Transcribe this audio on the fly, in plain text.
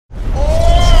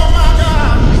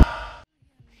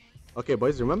Okay,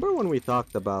 boys, remember when we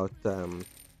talked about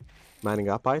manning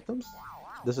up items?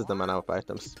 This is the man up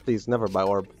items. Please never buy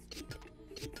orb.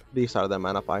 These are the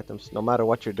man up items. No matter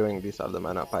what you're doing, these are the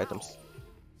man up items.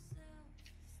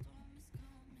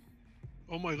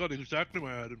 Oh my god, exactly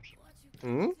my items.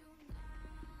 Hmm?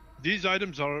 These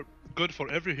items are good for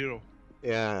every hero.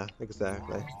 Yeah,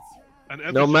 exactly. And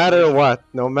every No matter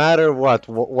situation. what,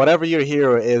 whatever your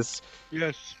hero is,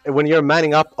 Yes. when you're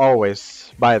manning up,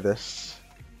 always buy this.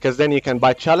 Because then you can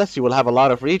buy Chalice, you will have a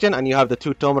lot of regen, and you have the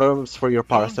 2 tome rooms for your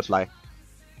power supply.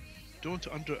 Don't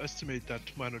underestimate that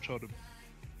minor totem.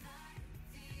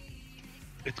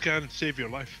 It can save your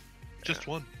life. Just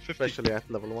one. 50. Especially at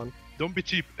level 1. Don't be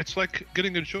cheap. It's like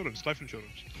getting insurance, life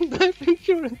insurance. Life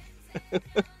insurance.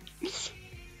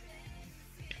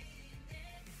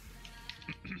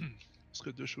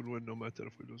 Skado00sh will win no matter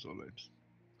if we lose all lanes.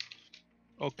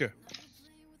 Okay.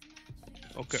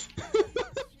 Okay.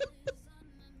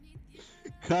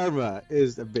 Karma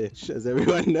is a bitch, as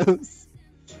everyone knows.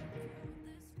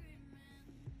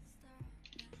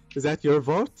 Is that your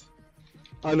vote?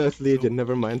 Oh no, it's Legion,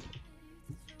 never mind.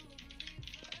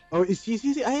 Oh, is he?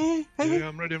 Hey. Yeah,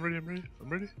 I'm ready.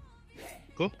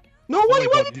 Go. No, what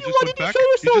did you show yourself?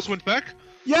 You just went back?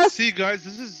 Yes! See, guys,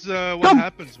 this is what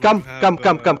happens when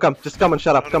Come. Just come and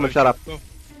shut up. Come and shut up. Go.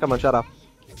 Come and shut up.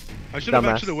 I should have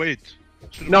Dumbass. actually waited.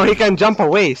 No, he can jump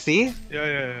away, see?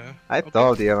 Yeah. I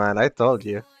told you, man. I told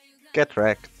you. Get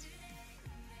wrecked.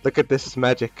 Look at this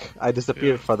magic. I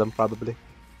disappeared for them, probably.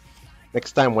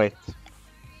 Next time, wait.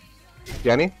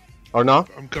 Jenny? Or no?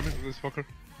 I'm coming to this fucker.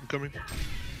 I'm coming.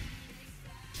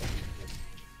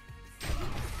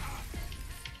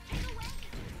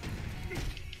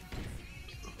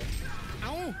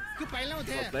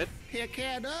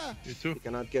 You too. You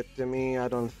cannot get to me, I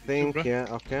don't think. bro. Yeah,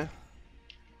 okay.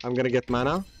 I'm gonna get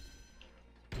mana.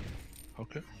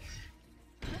 Okay.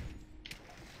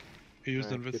 He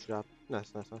used Alright, Invis. good job.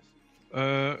 Nice.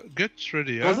 Get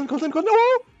ready, yeah? Golden,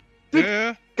 no! Dude,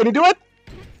 Yeah. Can you do it?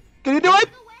 Can you do it?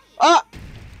 Ah!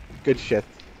 Good shit.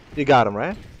 You got him,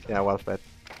 right? Yeah, well fed.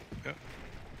 Yeah.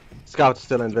 Scout's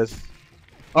still invis.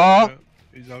 Oh! Yeah,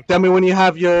 he's out. Tell me when you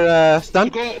have your stun.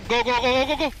 Go!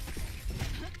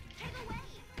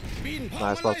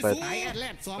 Nice, well fed.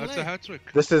 That's a hat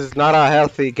trick. This is not a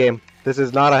healthy game. This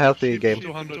is not a healthy game.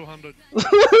 200.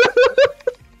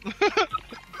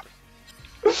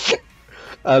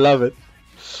 I love it.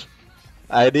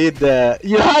 I need the...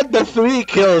 You had the 3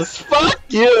 kills! Fuck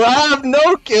you! I have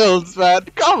no kills, man!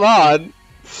 Come on!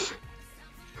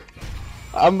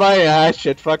 I'm buying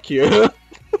Hatchet, fuck you.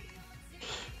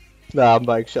 Nah, I'm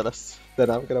buying Chalice. Then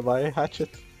I'm gonna buy Hatchet.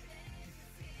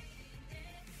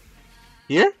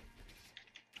 Here?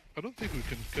 I don't think we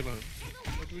can kill him,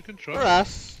 but we can try.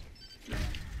 Harass!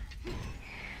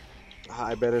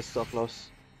 I bet it's so close.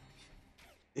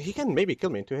 He can maybe kill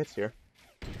me in 2 hits here.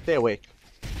 Stay awake.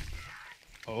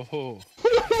 Oh.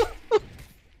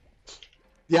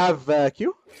 You have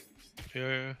Q?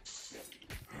 Yeah.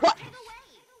 What?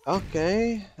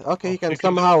 Okay, he can he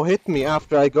somehow hit me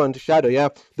after I go into shadow. Yeah,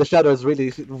 the shadow is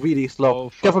really slow. Oh,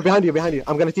 fuck. Careful behind you.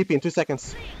 I'm gonna TP in 2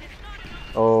 seconds.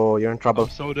 Oh, you're in trouble. I'm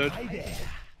so dead.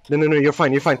 No, you're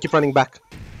fine. Keep running back.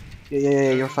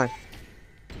 Yeah, you're fine.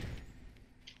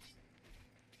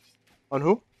 On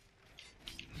who?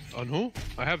 On who?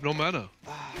 I have no mana.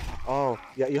 Oh,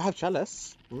 yeah, you have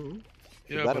Chalice.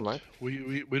 Yeah, that in but mind.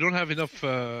 we don't have enough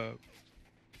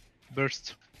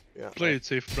burst. Yeah. Play it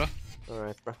safe, bruh.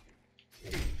 Alright, bro.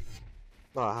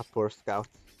 No, I have poor Scout.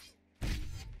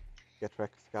 Get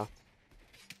wrecked, Scout.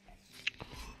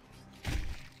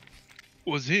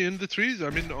 Was he in the trees?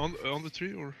 I mean, on the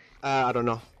tree or? I don't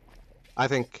know. I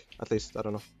think, at least, I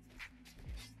don't know.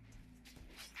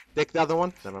 Take the other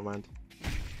one? Never mind.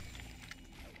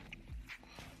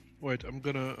 Wait, I'm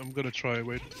gonna try.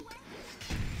 Wait.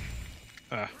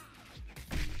 Ah.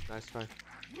 Nice try.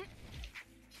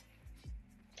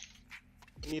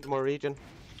 Need more regen.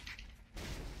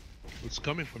 It's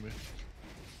coming for me.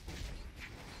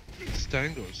 It's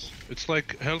tangos. It's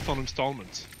like health on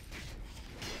installments.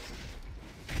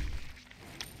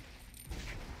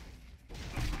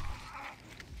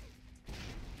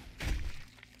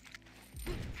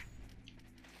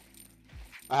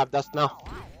 I have dust now.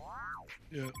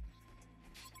 Yeah.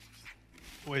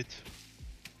 Wait.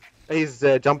 He's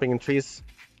jumping in trees.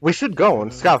 We should go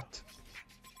on Scout.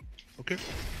 Okay.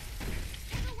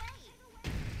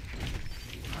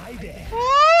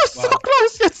 Oh, so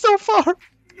close yet so far.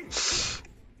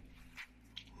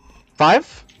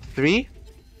 5, 3,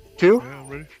 2, Yeah, I'm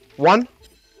ready. 1.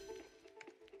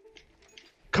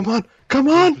 Come on!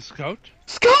 The scout?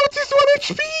 Scout is 1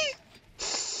 HP!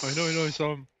 I know, I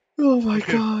saw him. Oh my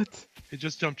Okay. god. He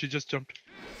just jumped. He just jumped.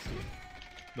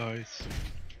 Nice.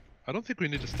 I don't think we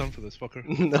need a stun for this fucker.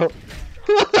 No.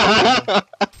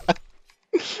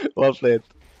 Well played.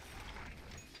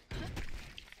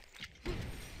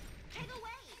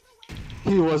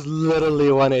 He was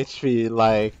literally 1 HP,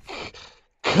 like...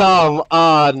 Come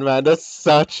on, man, that's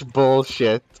such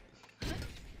bullshit.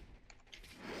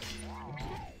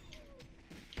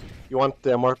 You want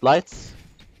more blights?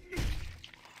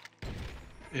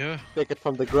 Yeah. Take it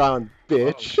from the ground,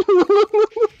 bitch.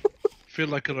 Feel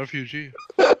like a refugee.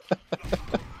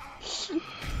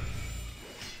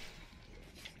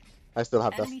 I still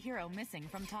have dust. Enemy hero missing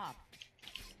from top.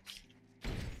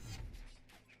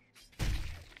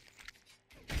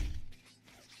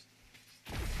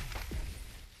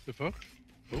 The fuck?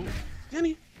 Oh.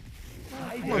 Jenny!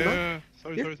 Come on, Yeah. man.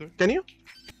 Sorry, Here. sorry, sorry. Can you?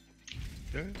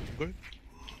 Yeah, go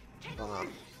ahead.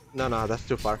 No, that's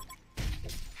too far.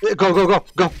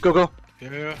 Go.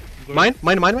 Yeah. Go Mine.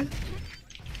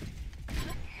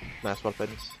 Nice, well played.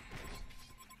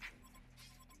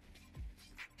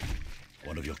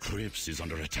 One of your crypts is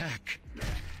under attack.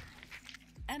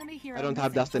 Enemy hero I don't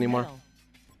have missing dust from anymore. middle.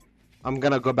 I'm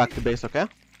gonna go back to base, okay?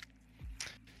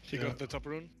 He got the top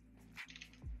rune.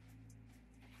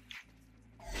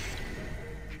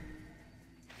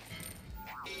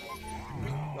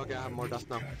 Okay, I have more dust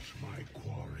now. Catch my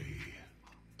quarry.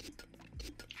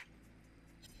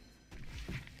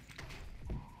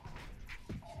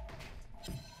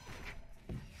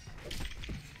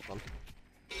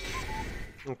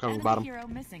 I'm coming Enemy bottom. hero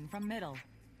missing from middle.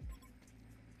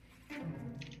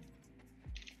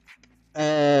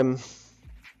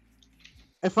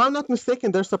 If I'm not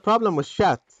mistaken, there's a problem with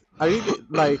chat. Are you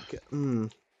like,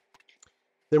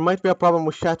 there might be a problem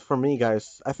with chat for me,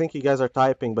 guys. I think you guys are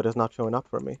typing, but it's not showing up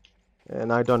for me,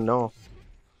 and I don't know.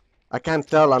 I can't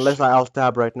tell unless I alt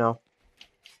tab right now.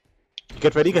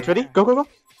 Get ready, go.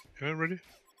 Yeah, ready?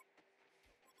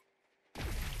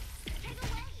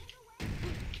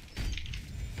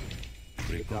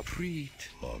 Trick or treat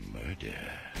or murder.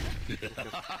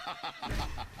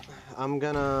 I'm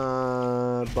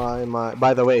gonna buy my.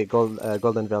 By the way,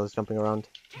 Golden Veil is jumping around.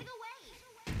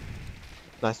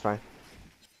 Nice try.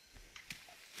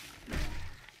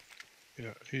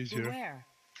 Yeah, he's here. Beware.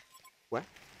 Where?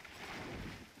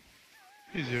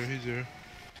 He's here.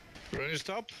 Rune is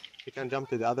top. You can jump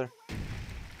to the other.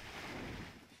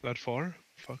 That far?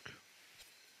 Fuck.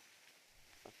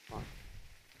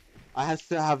 I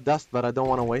still have dust, but I don't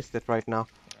want to waste it right now.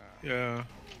 Yeah.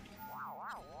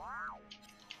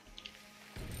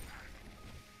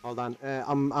 Hold on.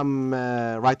 I'm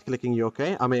right clicking you,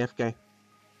 okay? I'm AFK.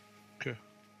 Okay.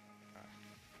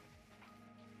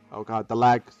 Oh god, the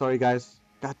lag. Sorry guys.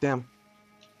 God damn.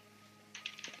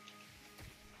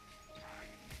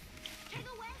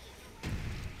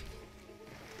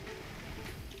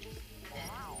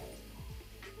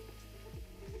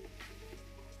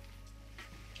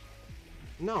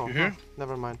 No, You here?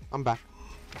 never mind. I'm back.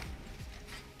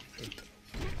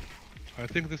 I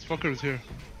think this fucker is here.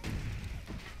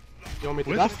 You want me to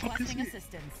Where the dust? fuck is Requesting he?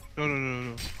 assistance.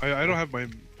 No. I don't have my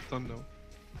stun now.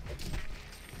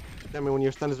 Tell me when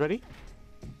your stun is ready.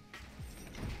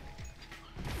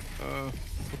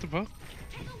 What the fuck?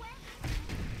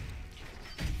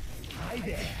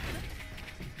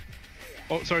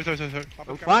 Oh, sorry.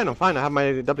 I'm fine. I have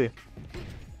my W.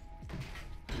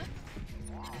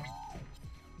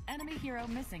 Enemy hero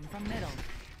missing from middle.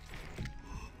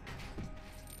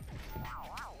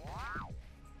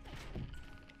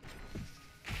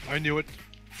 I knew it.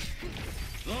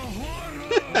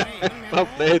 Well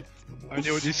played. I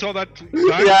knew it. You saw that?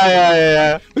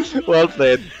 Yeah. Well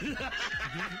played.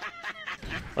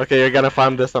 Okay, you're gonna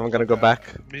farm this. I'm gonna go back.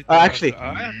 Me too. Actually,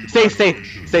 I- stay.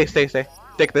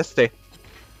 Take this. Stay.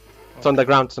 It's on the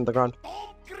ground.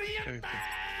 Okay.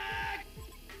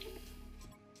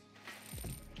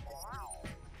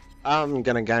 I'm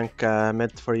gonna gank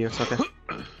mid for you. It's okay.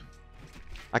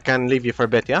 I can leave you for a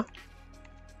bit. Yeah.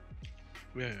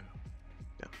 Yeah.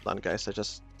 Yeah. Done, guys. I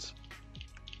just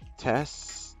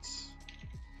test.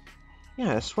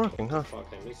 Yeah, it's working, huh?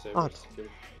 Fuck, I miss Odd. cybersecurity.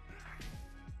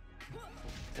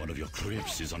 One of your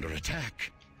crypts is under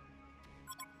attack.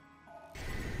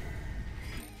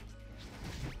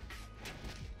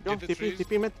 Go, Get the trees.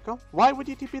 TP mid, go. Why would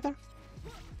you TP there?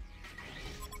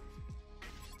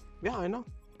 Yeah, I know.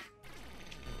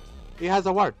 He has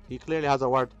a ward. He clearly has a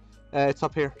ward. It's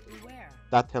up here. Beware.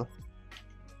 That hill.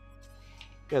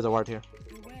 He has a ward here.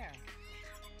 Beware.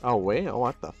 Oh, wait. Oh,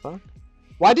 what the fuck?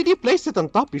 Why did you place it on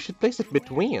top? You should place it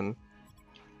between.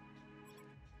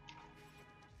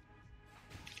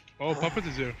 Oh, Puppet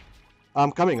is here.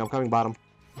 I'm coming bottom.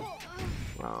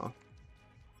 Oh.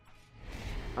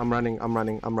 I'm running.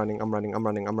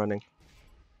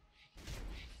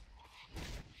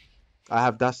 I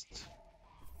have dust.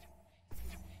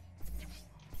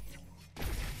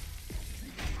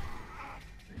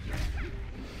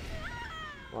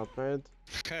 Well played.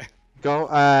 Go.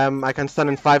 I can stun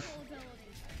in 5.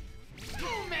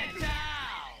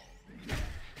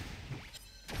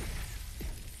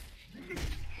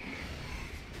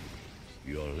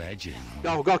 Your legend.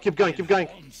 Go. Keep going.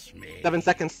 7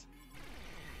 seconds.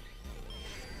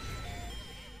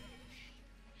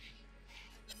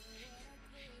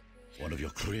 One of your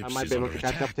I crypts might is be able under to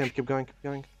catch up attack. to him. Keep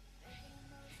going.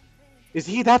 Is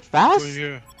he that fast? Going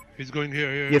here. He's going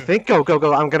here. You think? Go.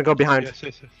 I'm gonna go behind. Yes.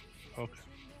 Okay.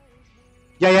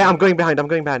 Yeah. I'm going behind.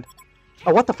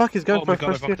 Oh, what the fuck? He's going Oh for my a God,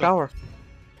 I first tier fucked up. tower.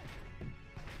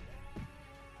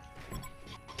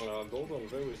 Golden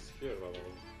Veil is here,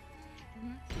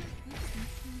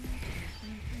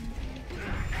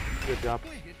 Good job.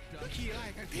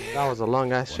 That was a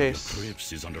long ass One of your chase.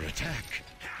 crypts is under attack.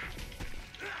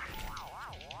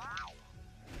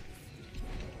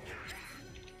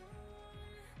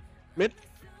 Mid.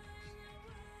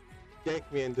 Gank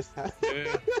me in this hand.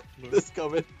 Yeah. This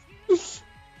coming.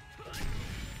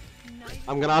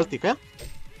 I'm gonna ulti, okay?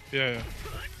 Yeah.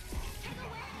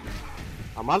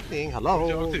 I'm ulting.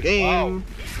 Hello. Ulti. Game. Wow.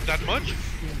 That much?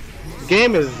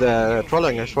 Game is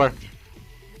trolling, I swear.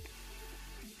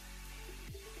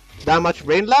 That much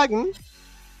brain lag?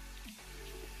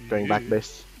 Going back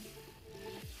base.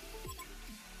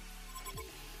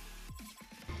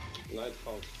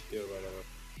 Nighthound is here, by the way.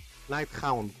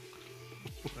 Nighthound.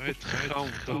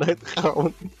 Nighthound.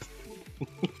 Nighthound.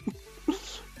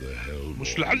 The hell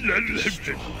مش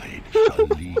destroyed a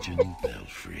Legion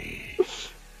Belfry.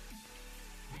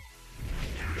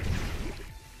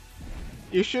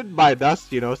 You should buy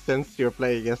dust, you know, since you're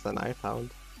playing against a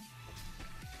Nighthound.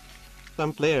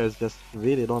 Some players just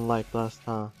really don't like dust,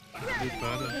 huh?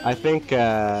 I think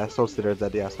Soul Stealer's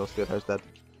dead. Yeah, Soul Stealer's dead.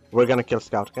 We're gonna kill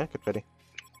Scout, okay? Get ready.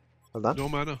 Hold on. No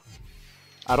mana.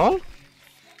 At all?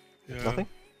 Yeah. Nothing?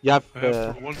 You have, I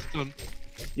have one stun.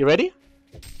 you ready?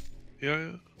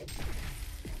 Yeah.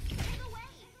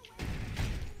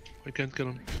 I can't kill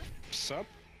him. Sup?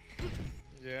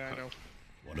 Yeah, I know.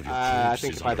 One of your I crypts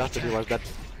think is if I under dusted, he attack. was dead.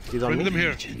 He's on Bring me. them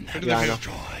here. Legion Bring Yeah, I them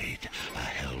know. here. destroyed a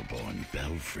hellborn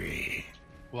Belfry.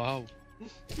 Wow.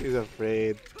 He's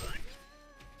afraid.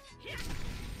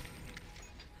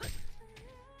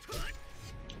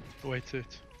 Wait.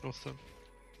 No stun.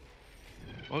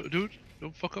 Oh, dude,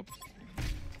 don't fuck up.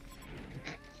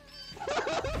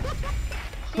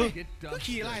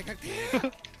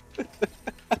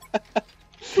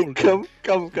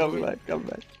 Come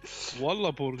back.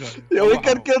 Wallah, poor guy. Yo, we Wow.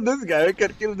 can kill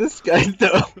this guy,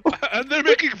 though. And they're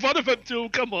making fun of him too.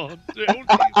 Come on. They only...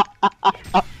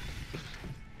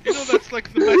 You know that's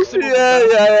like the maximum.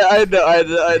 yeah,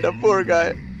 I know, poor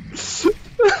guy.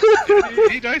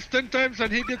 He dies 10 times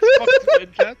and he gets fucked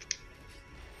in chat.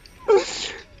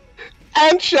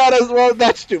 And shot as well,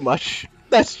 that's too much.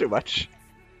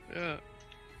 Yeah.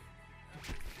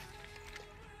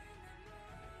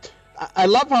 I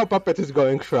love how Puppet is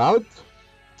going Shroud.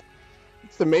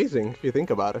 It's amazing if you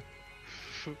think about it.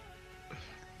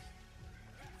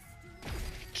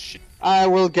 I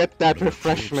will get that One of your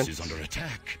crypts refreshment. is under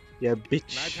attack. Yeah,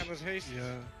 bitch. Nighthammer's haste.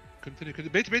 Yeah. Continue.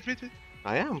 Bait.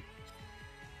 I am.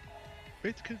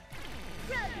 Bait, kid.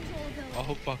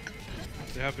 Oh, fuck.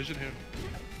 They have vision here.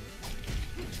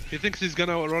 He thinks he's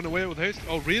gonna run away with haste.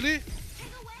 Oh, really?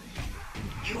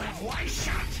 You have one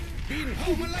shot.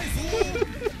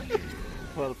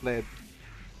 Well played.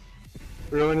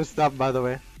 Ruin is stopped, by the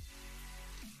way.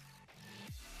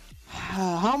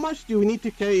 How much do we need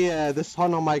to carry this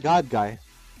HoN, oh my god guy?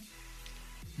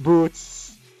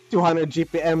 Boots, 200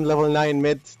 GPM, level 9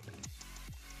 mid.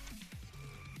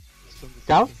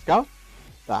 Scout?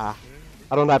 Ah,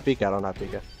 I don't have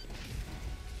Pika.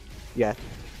 Yeah.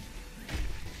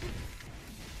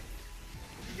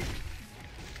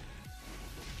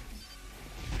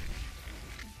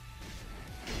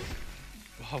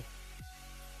 Wow.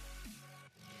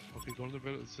 Okay, go on the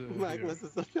bed. It's, Magmus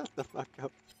is shut the fuck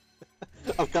up.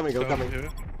 I'm coming. Here.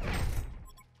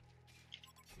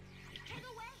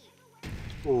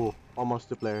 Ooh, almost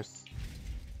 2 players.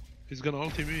 He's gonna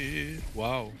ulti me.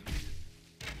 Wow.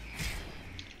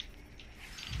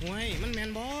 Wait,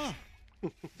 man, boy.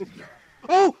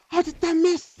 Oh, how did that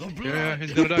miss? The blood. Yeah,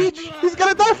 he's gonna die. He's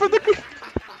gonna die for the.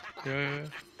 Yeah.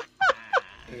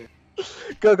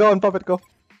 Go on, Puppet, go.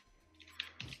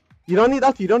 You don't need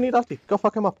ulti. Go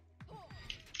fuck him up.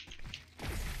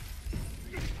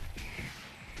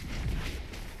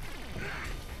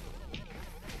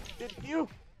 Did you?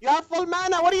 You have full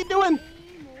mana. What are you doing?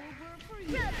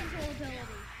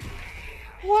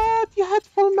 What? You had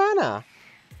full mana.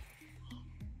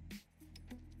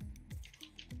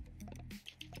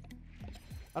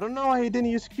 I don't know why he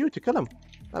didn't use Q to kill him.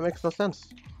 That makes no sense.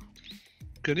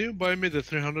 Can you buy me the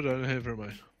 300? I have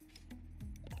mine.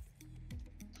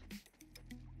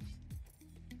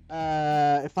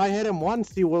 If I hit him once,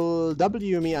 he will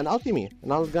W me and ulti me,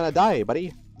 and I'm gonna die,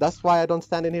 buddy. That's why I don't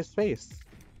stand in his face.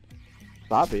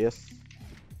 It's obvious.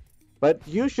 But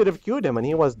you should have Q'd him and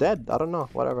he was dead. I don't know,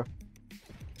 whatever.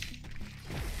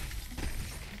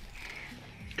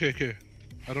 Okay.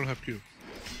 I don't have Q.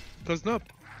 Cause not.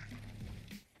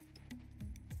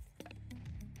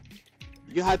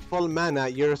 You had full mana,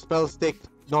 your spells take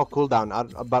no cooldown,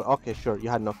 but okay, sure, you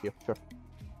had no Q, sure.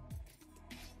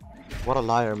 What a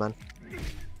liar, man.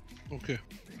 Okay.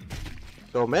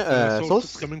 So, Soul's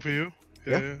Souls? coming for you.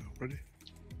 Yeah, ready.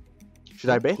 Should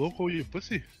I bait? Go, you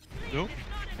pussy. No?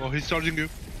 Oh, he's charging you.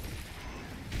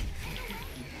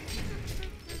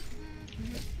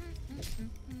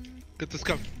 Get the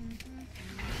scum.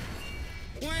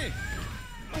 Wait!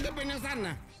 I'm gonna be no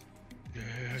son.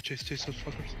 Yeah, chase those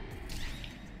fuckers.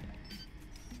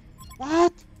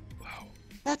 What? Wow.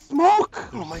 That smoke!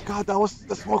 Oh my god,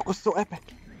 the smoke was so epic.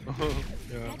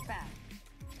 Yeah. Get back.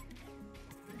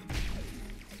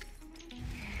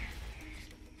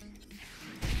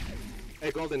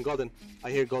 Hey, Golden.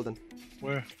 I hear Golden.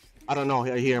 Where? I don't know,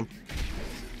 I hear him.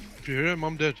 If you hear him,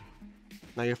 I'm dead.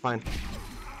 No, you're fine.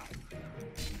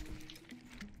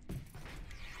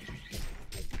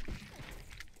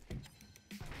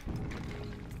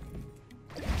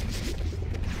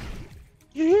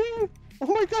 You hear him? Oh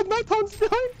my god, Nighthound's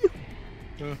behind you!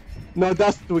 Yeah. No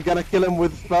dust, we gotta kill him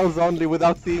with spells only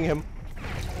without seeing him.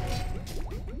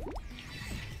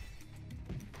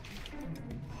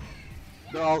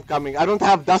 They're all coming. I don't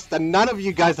have dust and none of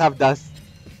you guys have dust.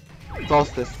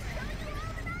 Solstice.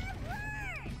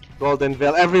 Golden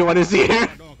Veil, everyone is here!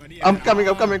 I'm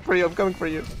coming for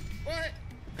you. Wait!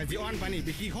 กันสิออนปานี่ไป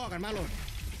ขี้ข้อกันมาโลด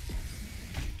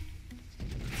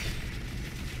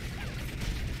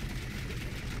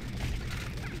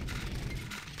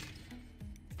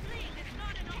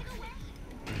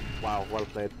Wow, well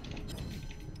played.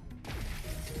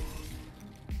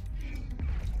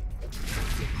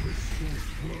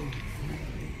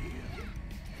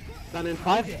 Done in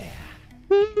 5.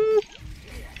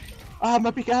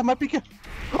 My PK.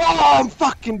 Oh, I'm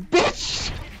fucking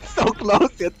bitch! So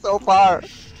close yet so far.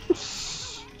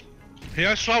 He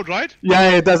has Shroud, right?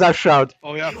 Yeah, it does have Shroud.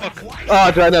 Oh yeah, fuck. Oh,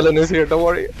 Adrenaline is here, don't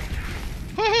worry.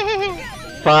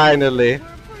 Finally.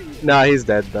 Nah, he's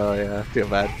dead though, yeah, too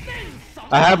bad.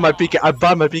 I have my PK, I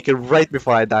bought my PK right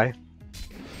before I die.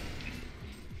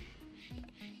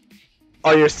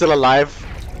 Oh, you're still alive?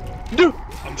 Dude!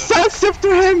 Sidestep to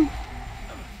him!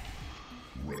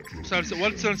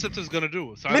 What Sunset is gonna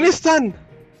do? Mini stun!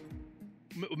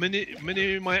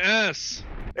 Mini my ass!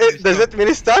 Does it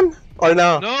mini stun? Or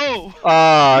no? No!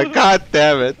 Oh, god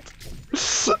damn it.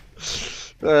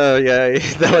 Oh, yeah,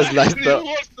 that was nice though.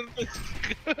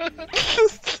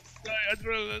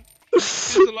 Adrenaline.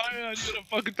 He's a liar and you're a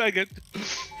fucking faggot.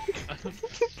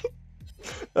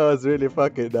 That was really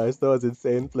fucking nice. That was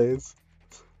insane plays.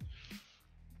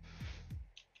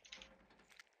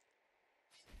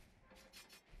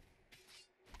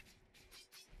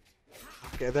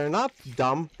 Okay, they're not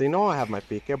dumb. They know I have my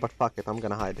PK, but fuck it, I'm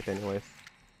gonna hide it anyways.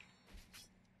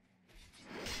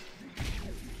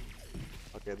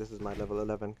 Okay, this is my level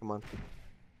 11. Come on,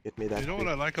 get me that. You know what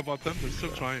I like about them? They're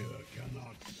still trying.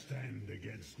 Cannot stand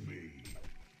against me.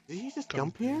 Did he just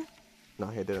jump here? No,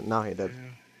 he didn't. Now he did.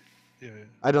 Yeah.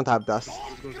 I don't have dust.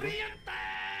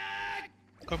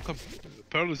 Go. Come.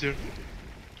 Pearl is here.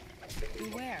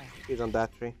 Beware. He's on that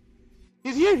tree.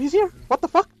 He's here. What the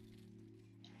fuck?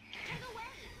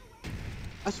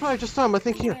 I swear I just saw him. I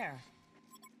think here. Beware.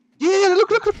 Yeah,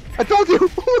 look! I told you.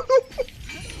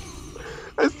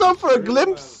 I saw him for a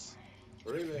glimpse.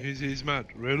 Really? He's mad.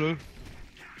 Really?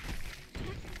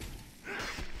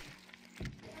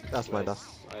 That's my dust.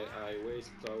 I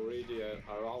waste already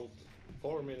around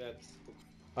 4 minutes.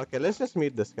 Okay, let's just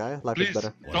meet this guy. Life Please, is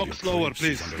better. talk slower,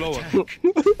 please. Slower.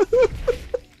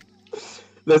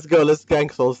 Let's go. Let's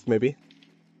gank souls, maybe.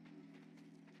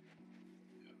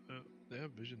 They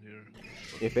have vision here.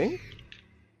 You think?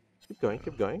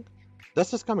 Keep going.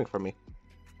 Dust is coming for me.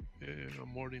 Yeah,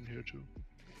 I'm warding here too.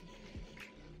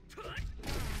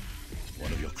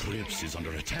 One of your crypts is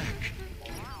under attack.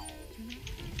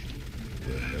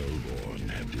 The Hellborn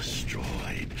have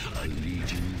destroyed a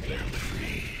Legion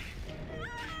belfry.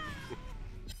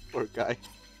 Poor guy.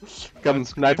 Come,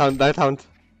 Nighthound.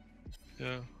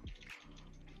 Yeah.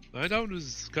 Nightown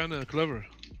is kind of clever.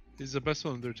 He's the best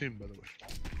one on their team, by the way.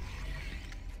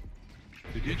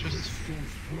 Did you just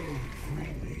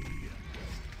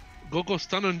go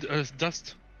stun on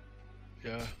dust?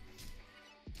 Yeah.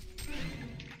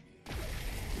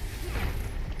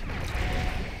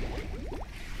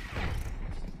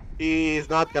 He's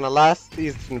not gonna last.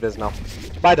 He's invis now.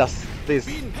 Bite us, please.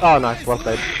 Oh, nice. Well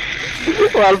played.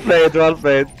 Well played. Well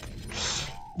played.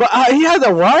 But he had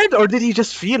a ward, or did he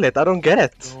just feel it? I don't get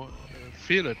it. No,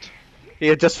 feel it.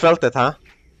 He just felt it, huh?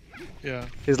 Yeah.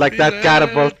 He's like, Feel that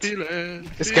catapult.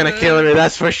 It's gonna kill me,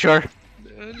 that's for sure.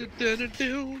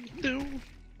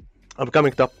 I'm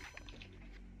coming top.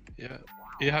 Yeah.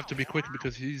 You have to be quick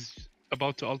because he's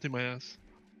about to ulti my ass.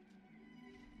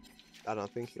 I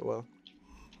don't think he will.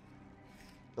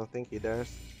 Don't think he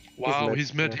dares. Wow,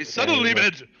 he's mid. Yeah, He's suddenly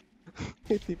mid.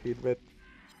 He TP'd mid.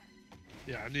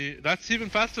 Yeah, and that's even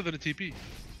faster than a TP.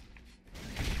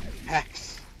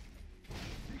 Hex.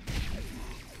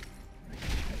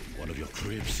 One of your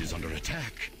crypts is under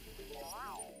attack.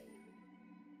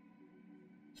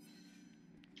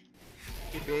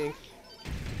 Keeping.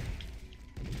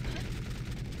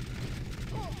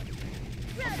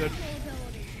 I'm dead.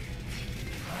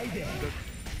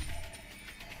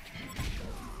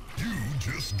 You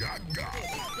just got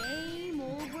Game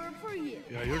over for you.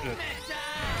 Yeah, you're dead.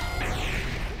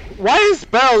 Why is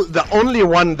Belle the only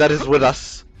one that is with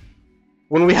us?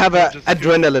 When we have a Just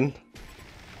adrenaline.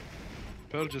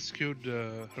 Pearl just queued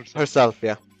herself. Herself,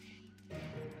 yeah.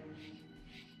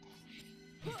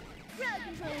 Crowd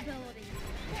control ability.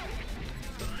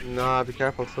 Nah, be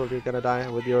careful, Soul, you're gonna die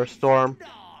with your storm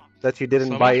that you didn't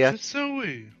Salah buy yet.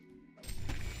 Kitsawi.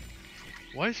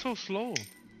 Why so slow?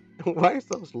 Why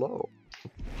so slow?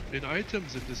 In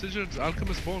items, in decisions,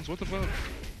 alchemist bones, what the fuck?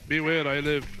 Beware, I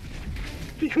live.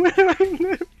 Beware, I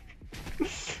live.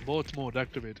 Boat mode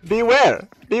activated. Beware!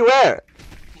 Beware!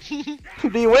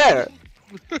 Beware!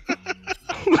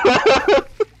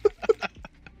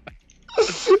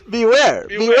 Beware!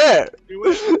 Beware!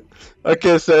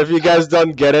 Okay, so if you guys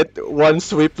don't get it,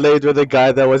 once we played with a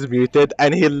guy that was muted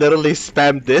and he literally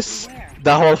spammed this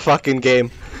the whole fucking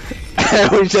game.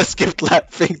 And we just kept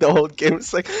laughing the whole game.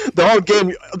 It's like the whole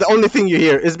game, the only thing you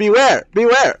hear is beware!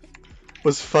 Beware! It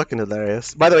was fucking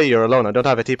hilarious. By the way, you're alone. I don't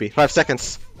have a TP. 5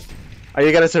 seconds. Are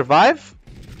you gonna survive?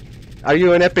 Are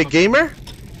you an epic gamer?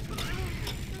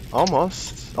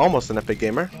 Almost. Almost an epic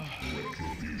gamer.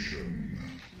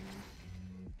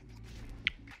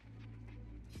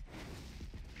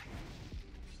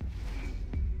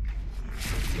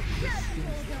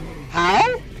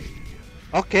 How?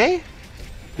 Okay.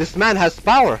 This man has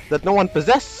power that no one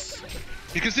possesses.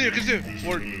 You can see, you can see.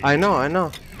 Ward. I know, I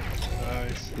know.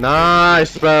 Nice.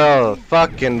 Nice, bro.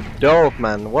 Fucking dope,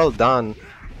 man. Well done.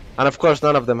 And of course,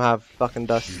 none of them have fucking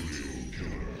dust.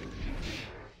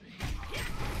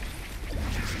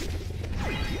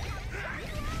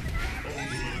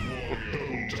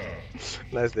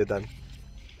 Nicely done.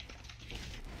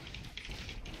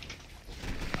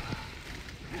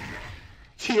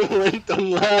 You went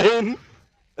online.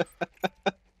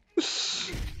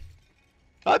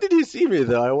 How did he see me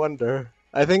though? I wonder.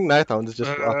 I think Nighthound is just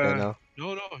okay now.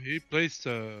 No, no, he placed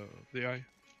the eye.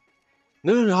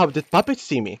 No. How did Puppet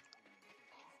see me?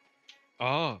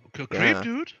 Ah, creep, Yeah.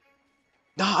 dude.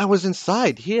 No, I was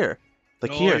inside here,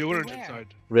 like No, here. you weren't Where? inside.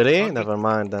 Really? Not Never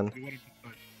mind then. You weren't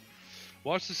inside.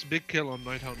 Watch this big kill on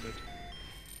Nighthound mid.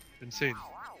 Insane.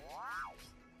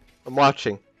 I'm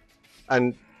watching,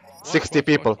 and 60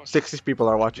 people. 60 people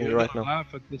are watching you You're right gonna now.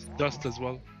 laugh at this dust as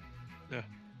well. Yeah.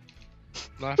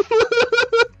 Laugh.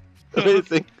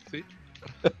 Amazing. See?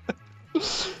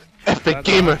 Epic That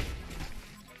gamer.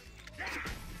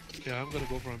 Yeah, I'm gonna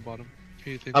go for him bottom.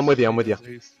 He thinks I'm with you, I'm he with you. has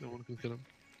haste, no one can kill him.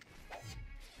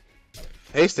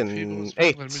 Haste If he in knows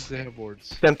 8. that means they have wards.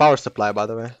 10 power supply, by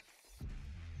the way.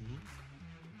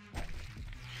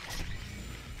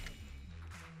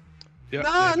 Yeah,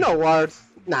 Nah, yeah, no wards.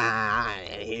 Nah,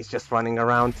 he's just running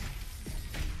around.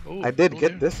 Oh, I did no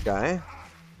get there. this guy.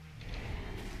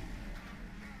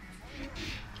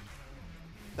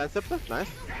 That's it, nice.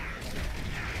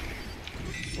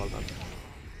 Well done.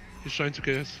 He's trying to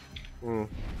KS. Mm.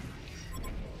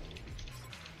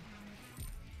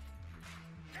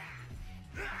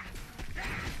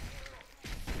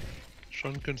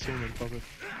 Sean can soon and pop it.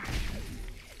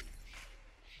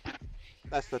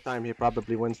 That's the time he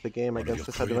probably wins the game One of against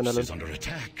your this crypts is adrenaline. under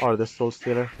attack. Or the soul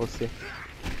stealer, we'll see.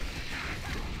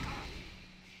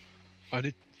 I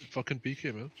need fucking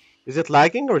PK, man. Is it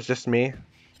lagging or is just me?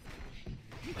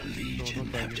 A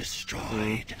legion not have that.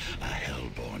 destroyed a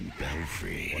hellborn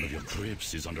belfry. One of your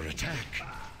crypts is under attack.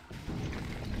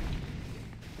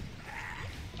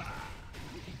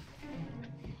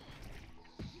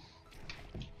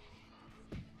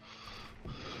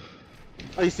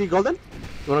 Oh, you see Golden?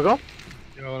 You wanna go?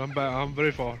 Yeah, well, I'm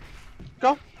very far.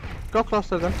 Go. Go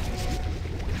closer then.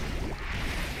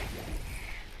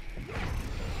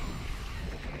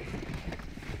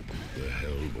 The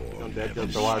Hellborn. I'm dead have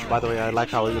just a while. By the way, I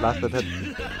like how you lasted hit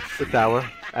the tower.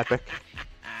 Epic.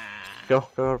 Go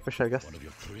push, I guess. One of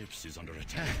your crypts is under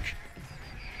attack.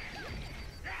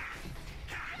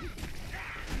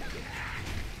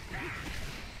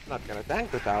 Not gonna tank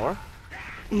the tower.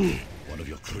 One of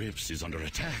your crypts is under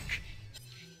attack.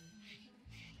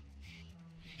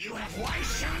 You have one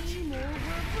shot. Game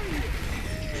over for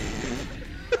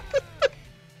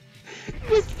you.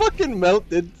 Just fucking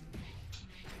melted.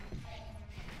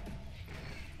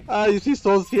 You see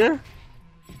Soul's here?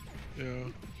 Yeah.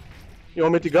 You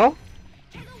want me to go?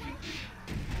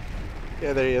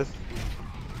 Yeah, there he is.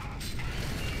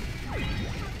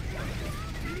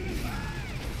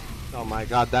 Oh my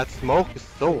god, that smoke is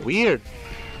so weird.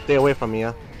 Stay away from me,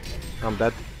 yeah. I'm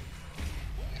dead.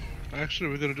 Actually,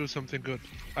 we're gonna do something good.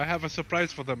 I have a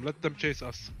surprise for them. Let them chase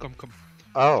us. Come.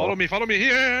 Oh. Follow me.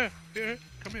 Here.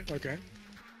 Come here. Okay.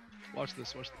 Watch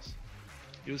this.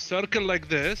 You circle like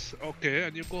this, okay,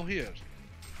 and you go here.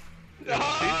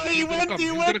 Ah, See? he He's gonna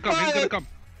come.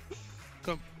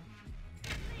 Come.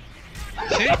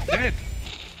 See? Dead.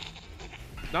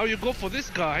 Now you go for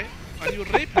this guy and you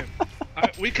rape him.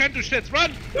 We can't do shit.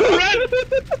 Run!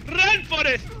 Run for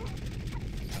it!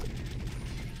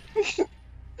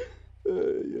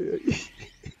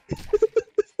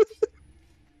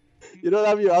 You don't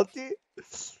have your ulti?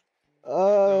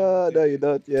 No, you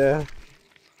don't, yeah.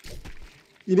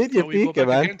 You need your Now we go Pika, back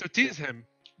man. again to tease him.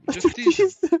 Just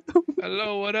tease him.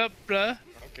 Hello, what up, bruh?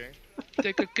 Okay.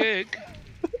 Take a cake.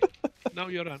 Now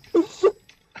you run.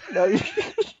 No, you...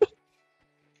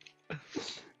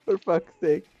 For fuck's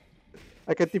sake.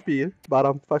 I can TP you.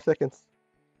 Bottom, 5 seconds.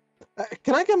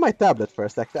 Can I get my tablet for a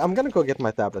sec? I'm gonna go get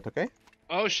my tablet, okay?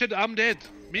 Oh shit, I'm dead.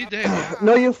 Me dead.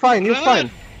 No, you're fine, you're Run!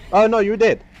 fine. Oh no, you're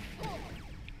dead.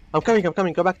 I'm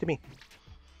coming, go back to me.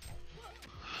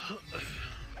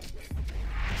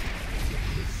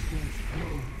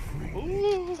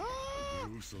 Ooh.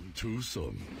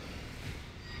 Twosome.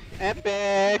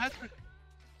 Epic!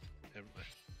 Never mind.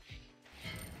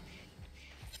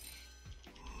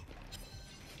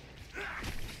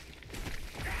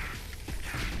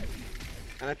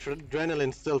 And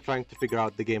Adrenaline's still trying to figure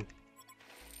out the game.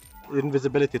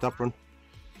 Invisibility top run.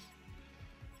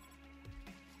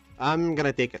 I'm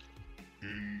gonna take it.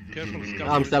 Careful, Scout.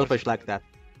 I'm selfish like that.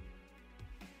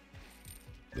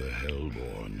 The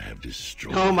Hellborn have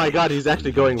destroyed. Oh my god, he's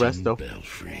actually going resto.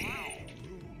 Belfry.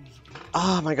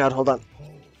 Oh my god, hold on.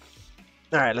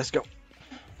 Alright, let's go.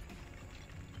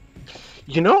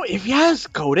 You know, if he has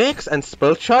Codex and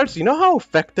spell charts, you know how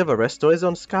effective a resto is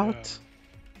on Scout? Yeah.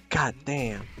 God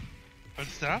damn. And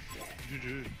staff?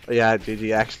 GG. Yeah,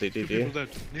 GG, actually, Two people GG. dead.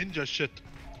 Ninja shit.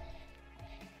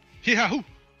 Yahoo!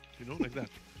 You know, like that.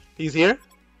 He's here?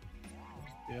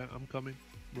 Yeah, I'm coming.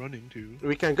 Running to you.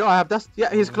 We can go, I have dust.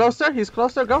 Yeah, he's closer,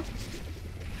 go.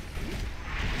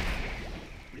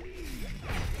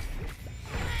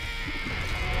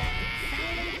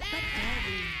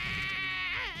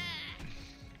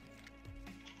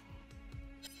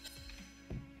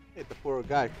 Hey, the poor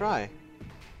guy cry.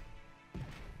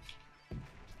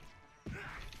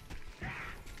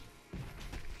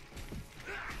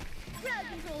 Crowd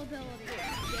control ability.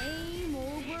 Game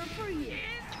over for you.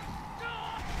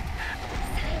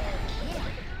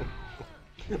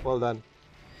 Well done.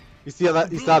 You see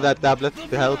that? You saw that tablet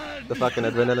to help the fucking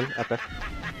adrenaline epic.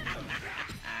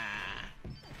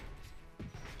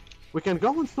 We can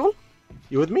go on Soul.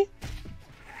 You with me?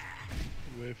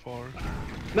 Way far.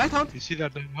 Nighthound. You see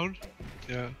that Nighthawk?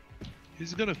 Yeah.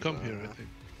 He's gonna come here, I think.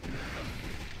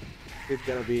 It's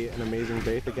gonna be an amazing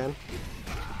bait again.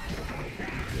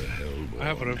 The Hellborn I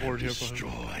have a reward here for him.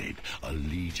 destroyed a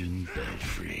Legion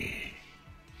Belfry.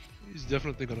 He's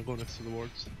definitely gonna go next to the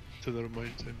wards. To the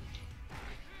mines, I mean.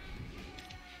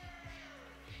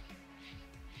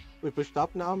 We pushed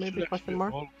up now, maybe? Should Question actually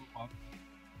mark. all go up.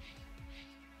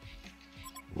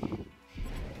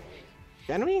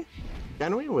 Can we?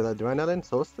 Can we with adrenaline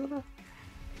Soul Stealer?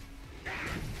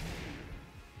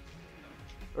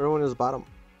 Erwin is bottom.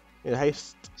 In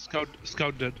haste. Scout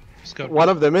dead. Scout One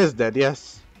dead. of them is dead,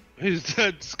 yes. He's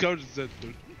dead. Scout is dead,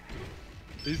 dude.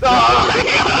 He's Oh dead. my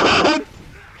god!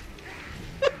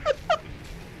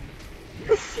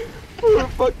 Poor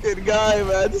fucking guy,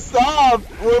 man. Stop!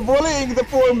 We're bullying the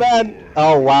poor man.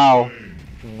 Oh, wow.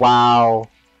 Wow.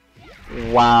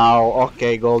 Wow.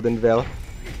 Okay, Goldenville.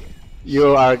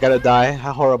 You are gonna die a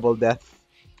horrible death.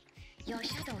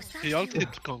 He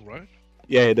ulted Kong, right?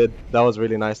 Yeah, he did. That was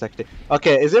really nice, actually.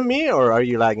 Okay, is it me or are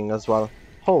you lagging as well?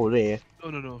 Holy.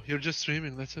 No. You're just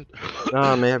streaming. That's it.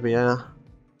 Ah, maybe, yeah.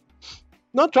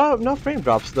 No frame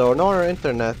drops though, no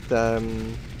internet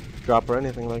drop or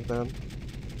anything like that.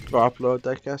 Or upload,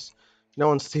 I guess. No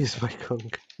one sees my Kung.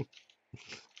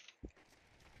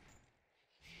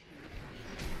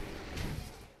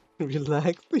 We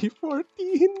lag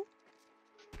 314.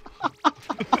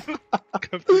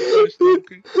 Captain Crash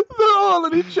talking. They're all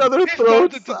in each other's He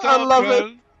started throats. to I talk, love man.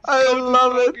 it. I Started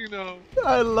love it. talking now.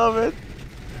 I love it.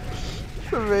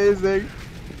 It's amazing.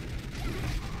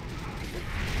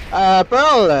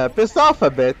 Pearl pissed off a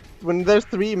bit. When there's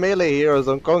 3 melee heroes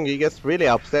on Kong, he gets really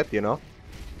upset, you know?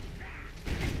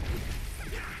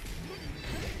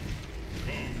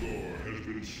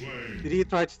 Did he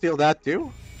try to steal that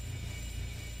too?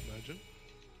 Imagine.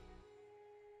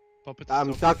 Puppet I'm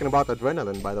is talking about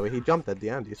Adrenaline, by the way. He jumped at the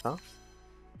end, you saw?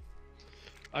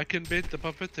 I can bait the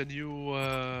puppet and you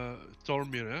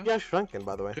storm me, yeah? Yeah, Shrunken,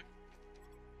 by the way. Okay.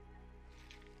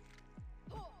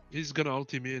 He's gonna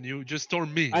ulti me and you just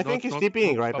storm me. I think he's not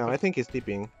TPing right now. puppet. I think he's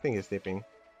TPing.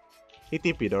 He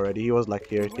TP'd already. He was like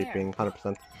here TPing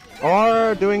 100%.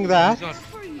 Or doing that. He's not.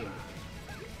 For you.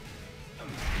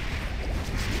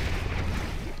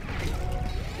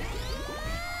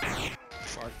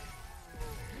 Fuck.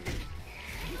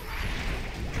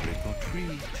 Trick or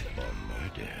treat or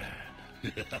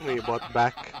murder. We bought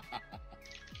back.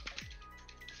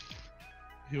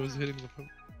 He was hitting the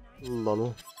puppet.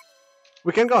 Lol.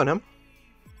 We can go on him.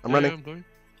 I'm Yeah, running. I'm going.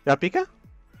 Yeah, Pika?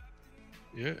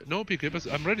 Yeah, no PK, but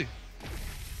I'm ready.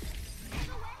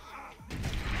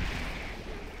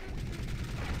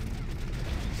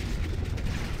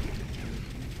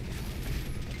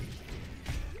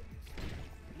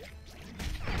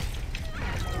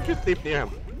 Just sleep near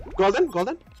him.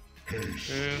 Golden?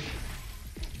 Yeah.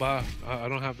 Bah, I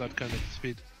don't have that kind of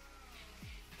speed.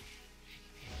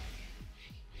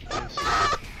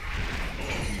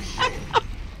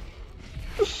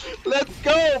 Let's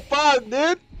go, fuck,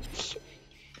 dude!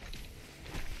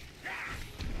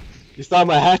 You saw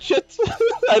my hatchet?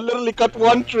 I literally cut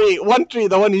one tree,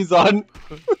 the one he's on.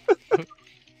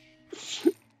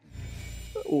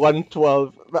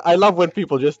 112. I love when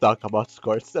people just talk about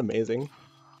scores, it's amazing.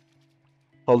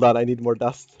 Hold on, I need more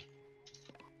dust.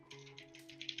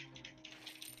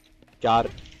 Got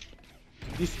it.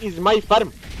 This is my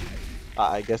farm.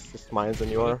 I guess it's mine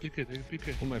and yours.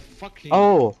 PK. Oh my fucking.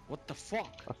 Oh, What the fuck?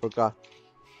 I forgot.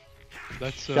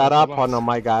 That's Shut up, Sabas. oh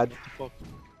my god. Fuck.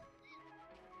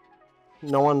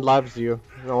 No one loves you.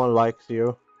 No one likes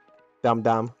you. Damn.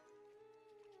 The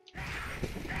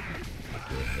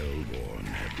Hellborn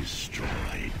have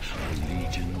destroyed a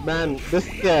legion. Man, this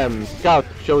scout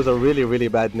shows a really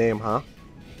bad name, huh?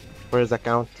 For his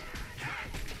account.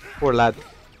 Poor lad.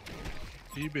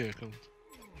 eBay account.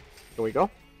 Can we go?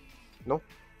 No?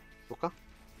 Okay.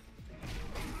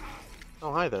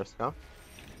 Oh, hi there, scout.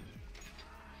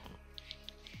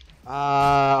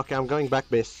 Okay, I'm going back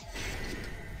base.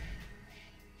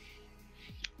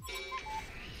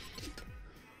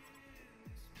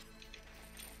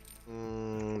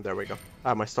 There we go.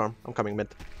 Ah, my storm. I'm coming mid.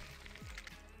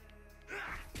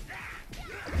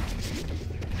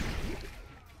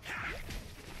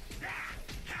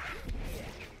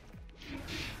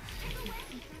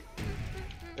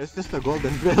 It's just a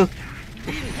golden drill.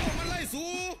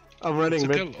 I'm running It's a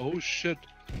mid. kill. Oh shit.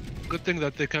 Good thing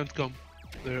that they can't come.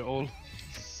 They're all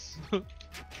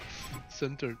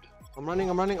centered. I'm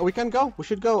running. We can go. We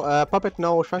should go. Puppet,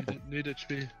 no shrunken. Need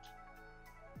HP.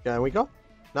 Can we go?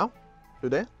 Now?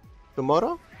 Today?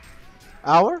 Tomorrow?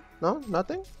 Hour? No?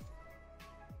 Nothing?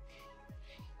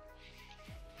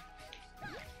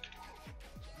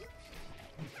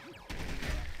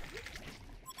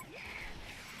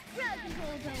 Crowd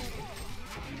control ability.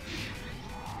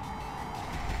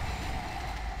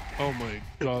 Oh my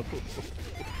god.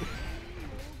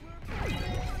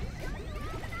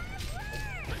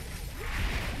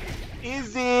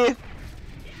 Easy!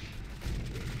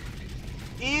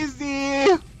 Easy!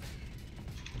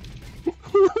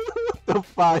 The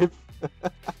 5.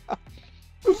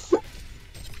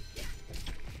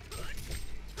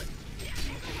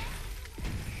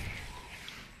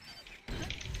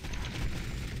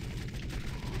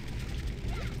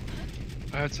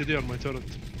 I had CD on my turret.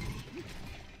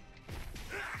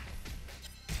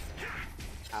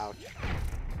 Ouch.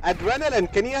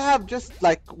 Adrenaline, can you have just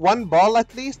like one ball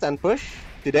at least and push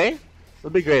today? It'll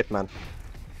be great, man.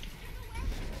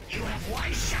 You have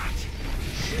one shot.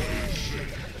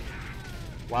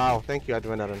 Wow, thank you,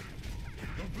 Adrenaline.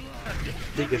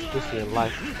 Biggest pussy in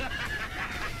life.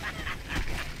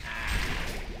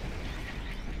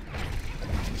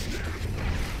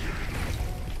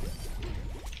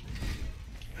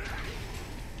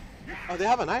 they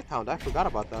have a Night Hound. I forgot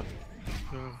about that.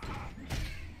 Yeah.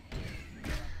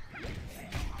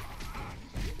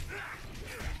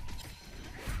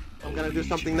 I'm gonna do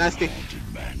something nasty.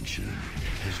 Haunted mansion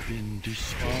has been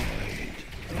destroyed.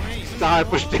 Ah, I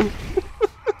pushed him.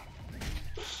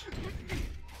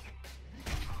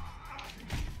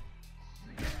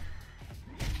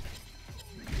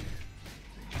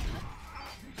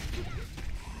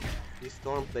 These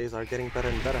storm plays are getting better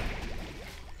and better.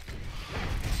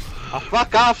 Oh,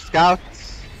 fuck off,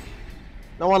 scouts!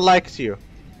 No one likes you.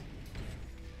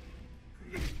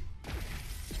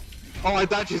 Oh, I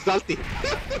dodged his ulti.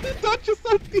 I dodged his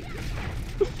ulti.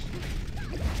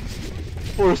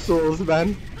 Poor souls,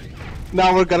 man.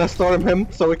 Now we're gonna storm him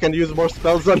so we can use more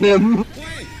spells on him.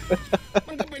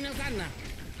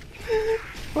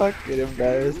 Fucking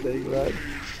embarrassing, man.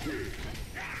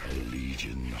 A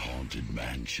Legion haunted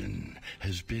mansion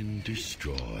has been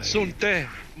destroyed. Sunte!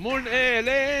 Mun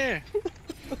ele!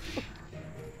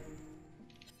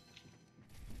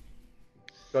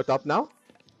 Go top now?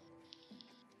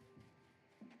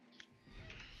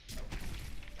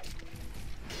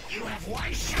 You have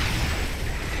one shot.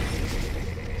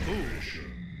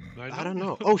 Ooh. I don't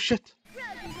know. Oh shit!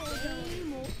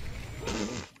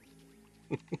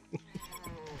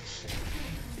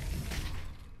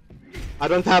 I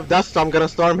don't have dust, so I'm gonna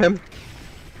storm him.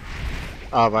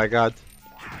 Oh my god.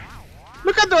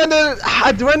 Look at Adrenaline!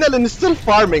 Adrenaline is still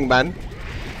farming, man.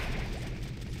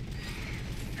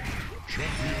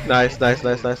 Nice, nice,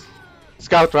 nice, nice.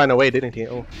 Scout ran away, didn't he?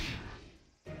 Oh.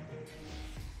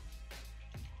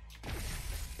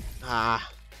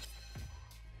 Ah.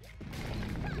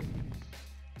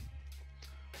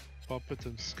 Puppet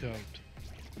and Scout.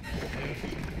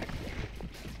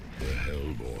 The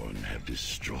Hellborn have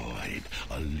destroyed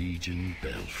a Legion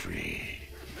belfry.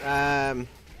 I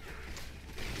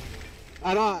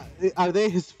don't. Are they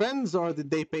his friends or did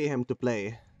they pay him to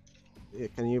play?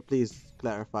 Can you please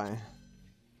clarify?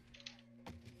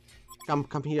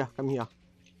 Come here, come here.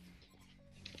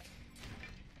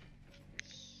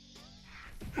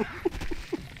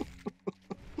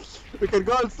 We can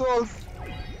go on souls.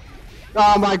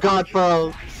 Oh my god,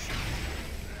 Pearl.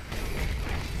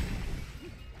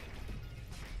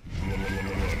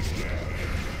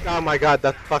 Oh my god,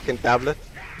 that fucking tablet.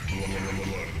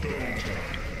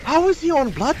 How is he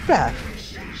on Bloodbath?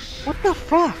 What the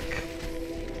fuck?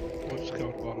 Watch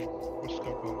Scout bottom. Watch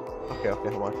Scout bottom. Okay, okay,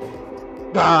 I'm watching.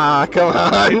 Ah, come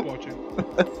on! Keep watching.